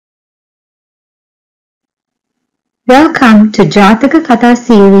Welcome to Jathaka Katha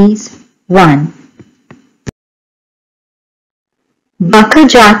Series 1. Baka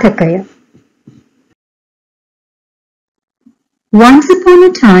Jathakaya. Once upon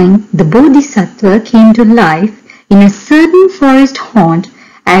a time, the Bodhisattva came to life in a certain forest haunt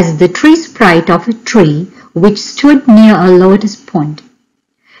as the tree sprite of a tree which stood near a lotus pond.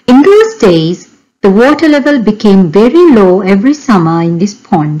 In those days, the water level became very low every summer in this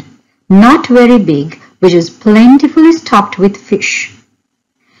pond, not very big, which is plentifully stocked with fish.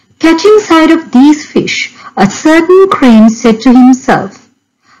 Catching sight of these fish, a certain crane said to himself,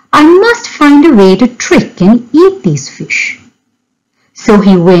 "I must find a way to trick and eat these fish." So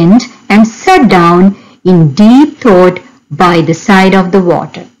he went and sat down in deep thought by the side of the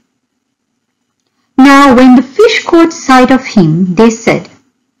water. Now when the fish caught sight of him, they said,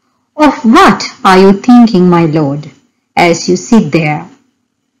 "Of what are you thinking, my lord, as you sit there?"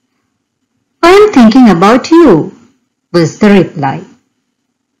 "I am thinking about you," was the reply.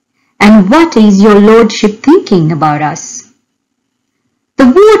 "And what is your lordship thinking about us?" "The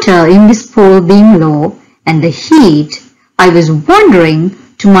water in this pool being low and the heat, I was wondering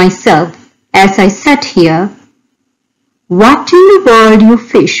to myself as I sat here, what in the world you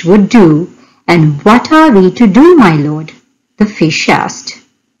fish would do, and what are we to do, my lord?" the fish asked.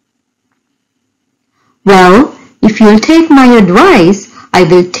 "Well, if you'll take my advice, I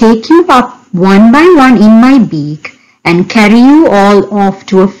will take you up one by one in my beak and carry you all off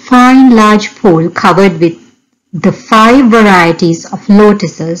to a fine large pool covered with the 5 varieties of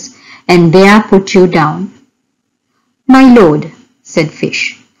lotuses, and there put you down." "My lord," said fish,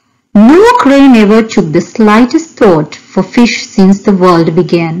 "no crane ever took the slightest thought for fish since the world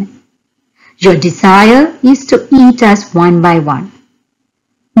began. Your desire is to eat us one by one."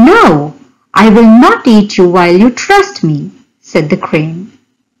 "No, I will not eat you while you trust me," said the crane.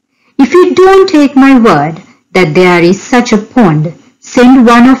 "If you don't take my word that there is such a pond, send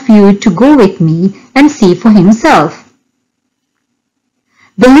one of you to go with me and see for himself."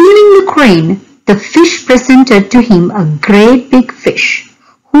 Believing the crane, the fish presented to him a great big fish,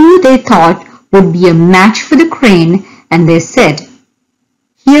 who they thought would be a match for the crane, and they said,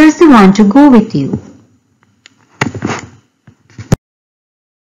 "Here's the one to go with you."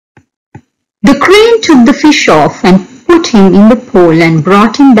 The crane took the fish off and put him in the pool and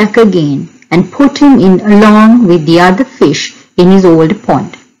brought him back again and put him in along with the other fish in his old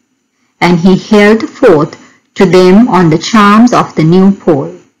pond. And he held forth to them on the charms of the new pool.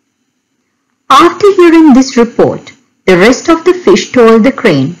 After hearing this report, the rest of the fish told the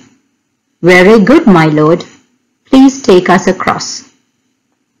crane, "Very good, my lord. Please take us across."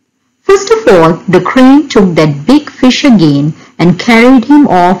 First of all, the crane took that big fish again and carried him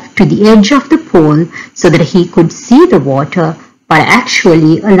off to the edge of the pool so that he could see the water, but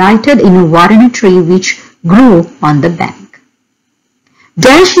actually alighted in a varana tree which grew on the bank.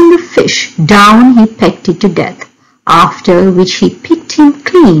 Dashing the fish down, he pecked it to death, after which he picked him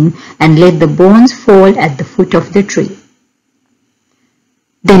clean and let the bones fall at the foot of the tree.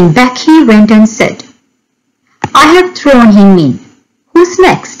 Then back he went and said, "I have thrown him in. Who's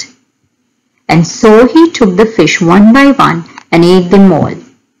next?" And so he took the fish one by one and ate them all,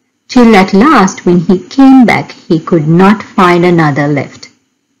 till at last when he came back he could not find another left.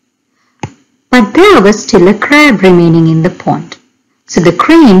 But there was still a crab remaining in the pond. So the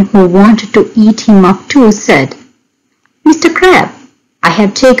crane, who wanted to eat him up too, said, "Mr. Crab, I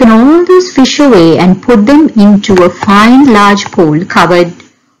have taken all those fish away and put them into a fine large pool covered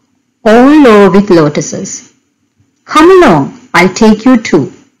all over with lotuses. Come along, I'll take you too."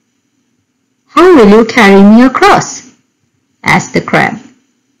 "How will you carry me across?" asked the crab.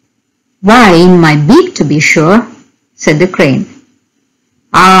 "Why, in my beak, to be sure," said the crane.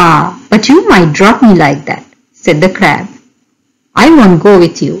 "Ah, but you might drop me like that," said the crab. "I won't go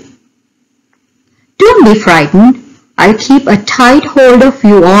with you." "Don't be frightened. I'll keep a tight hold of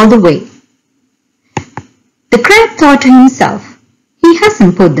you all the way." The crab thought to himself, "He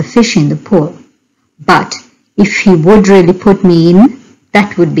hasn't put the fish in the pool, but if he would really put me in,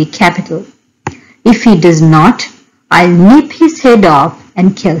 that would be capital. If he does not, I'll nip his head off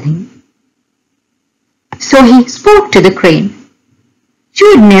and kill him." So he spoke to the crane.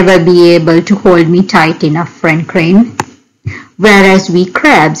 "You'd never be able to hold me tight enough, friend crane. Whereas we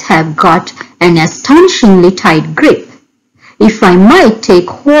crabs have got an astonishingly tight grip. If I might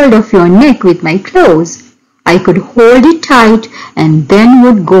take hold of your neck with my claws, I could hold it tight and then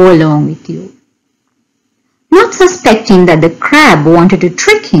would go along with you." Not suspecting that the crab wanted to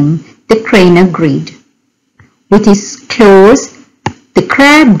trick him, the crane agreed. With his claws, the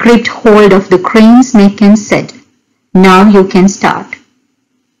crab gripped hold of the crane's neck and said, "Now you can start."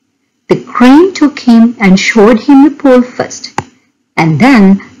 The crane took him and showed him the pole first, and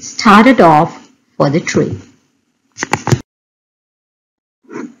then started off for the tree.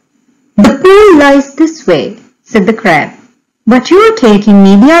 "The pole lies this way," said the crab, "but you are taking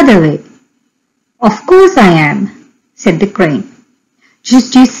me the other way." "Of course I am," said the crane.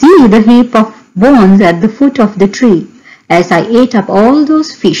 "Just you see the heap of bones at the foot of the tree. As I ate up all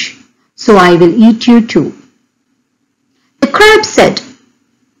those fish, so I will eat you too." The crab said,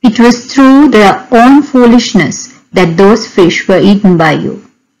 "It was through their own foolishness that those fish were eaten by you,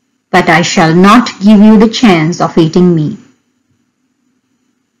 but I shall not give you the chance of eating me.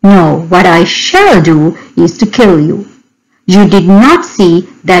 No, what I shall do is to kill you. You did not see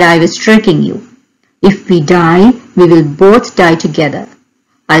that I was tricking you. If we die, we will both die together.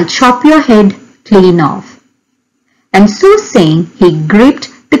 I'll chop your head clean off." And so saying, he gripped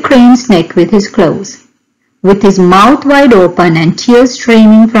the crane's neck with his claws. With his mouth wide open and tears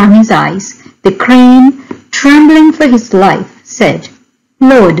streaming from his eyes, the crane, trembling for his life, said,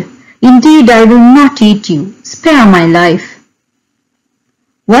 "Lord, indeed I will not eat you. Spare my life."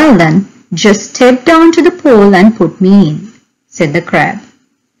 "Well then, just step down to the pole and put me in," said the crab.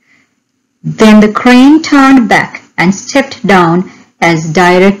 Then the crane turned back and stepped down as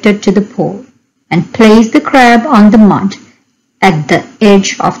directed to the pole, and placed the crab on the mud at the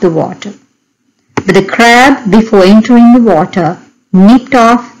edge of the water. But the crab, before entering the water, nipped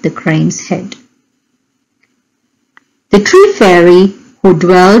off the crane's head. The tree fairy who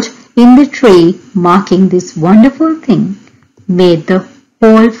dwelt in the tree marking this wonderful thing made the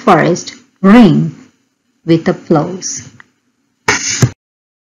whole forest ring with applause.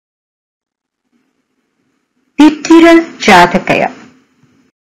 Jathaka.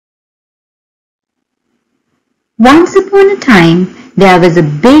 Once upon a time, there was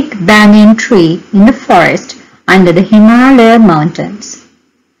a big banyan tree in the forest under the Himalaya mountains.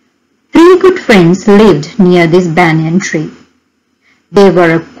 3 good friends lived near this banyan tree. They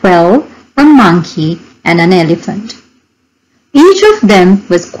were a quail, a monkey, and an elephant. Each of them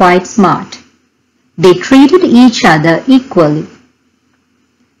was quite smart. They treated each other equally.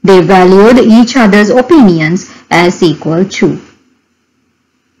 They valued each other's opinions as equal too.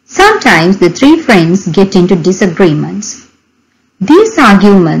 Sometimes the 3 friends get into disagreements. These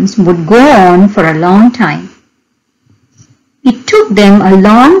arguments would go on for a long time. It took them a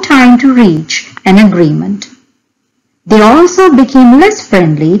long time to reach an agreement. They also became less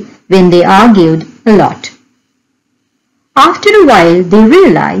friendly when they argued a lot. After a while, they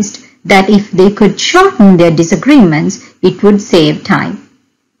realized that if they could shorten their disagreements, it would save time.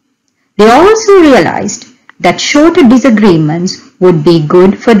 They also realized that shorter disagreements would be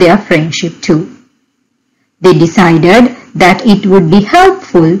good for their friendship too. They decided that it would be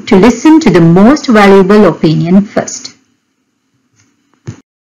helpful to listen to the most valuable opinion first.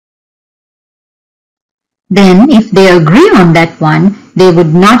 Then, if they agree on that one, they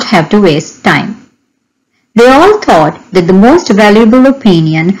would not have to waste time. They all thought that the most valuable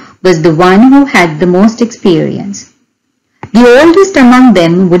opinion was the one who had the most experience. The oldest among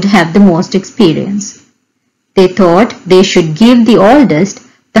them would have the most experience. They thought they should give the oldest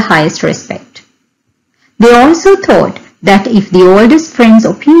the highest respect. They also thought that if the oldest friend's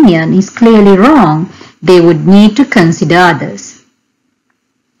opinion is clearly wrong, they would need to consider others.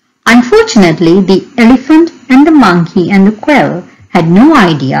 Unfortunately, the elephant and the monkey and the quail had no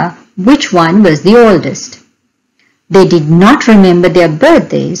idea which one was the oldest. They did not remember their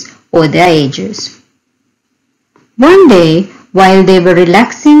birthdays or their ages. One day, while they were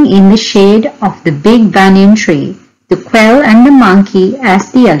relaxing in the shade of the big banyan tree, the quail and the monkey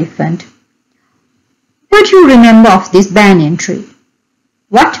asked the elephant, "What do you remember of this banyan tree?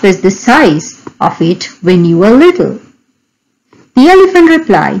 What was the size of it when you were little?" The elephant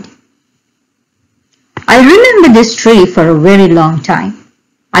replied, "I remember this tree for a very long time.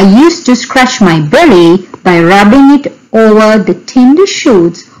 I used to scratch my belly by rubbing it over the tender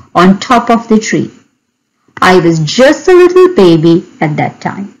shoots on top of the tree. I was just a little baby at that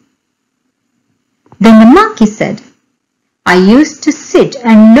time." Then the monkey said, "I used to sit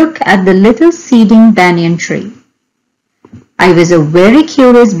and look at the little seeding banyan tree. I was a very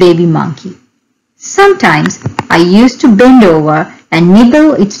curious baby monkey. Sometimes I used to bend over and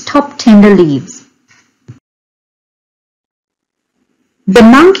nibble its top tender leaves." The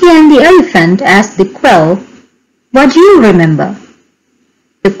monkey and the elephant asked the quail, "What do you remember?"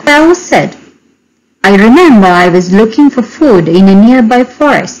 The quail said, "I remember I was looking for food in a nearby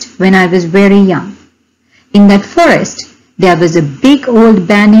forest when I was very young. In that forest, there was a big old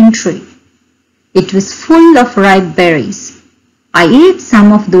banyan tree. It was full of ripe berries. I ate some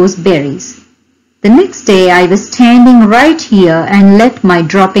of those berries. The next day I was standing right here and let my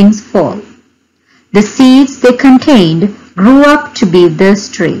droppings fall. The seeds they contained grew up to be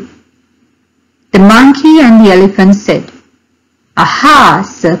this tree. The monkey and the elephant said, "Aha,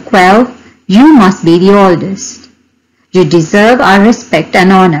 Sir Quail, you must be the oldest. You deserve our respect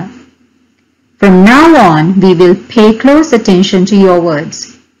and honor. From now on, we will pay close attention to your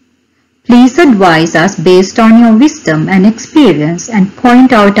words. Please advise us based on your wisdom and experience and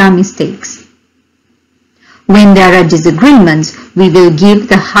point out our mistakes. When there are disagreements, we will give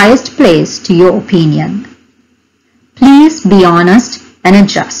the highest place to your opinion. Please be honest and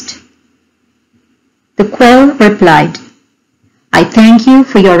adjust." The quail replied, "I thank you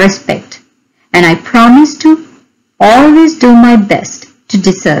for your respect, and I promise to always do my best to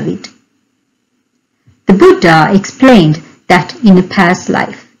deserve it." The Buddha explained that in a past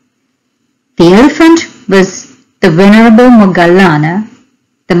life, the elephant was the Venerable Moggallana,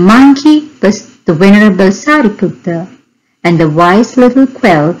 the monkey was the Venerable Sariputta, and the wise little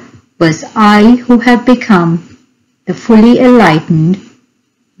quail was I who have become the fully enlightened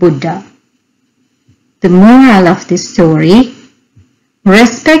Buddha. The moral of this story: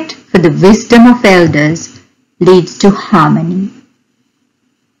 respect for the wisdom of elders leads to harmony.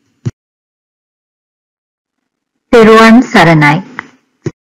 Therwan Saranai.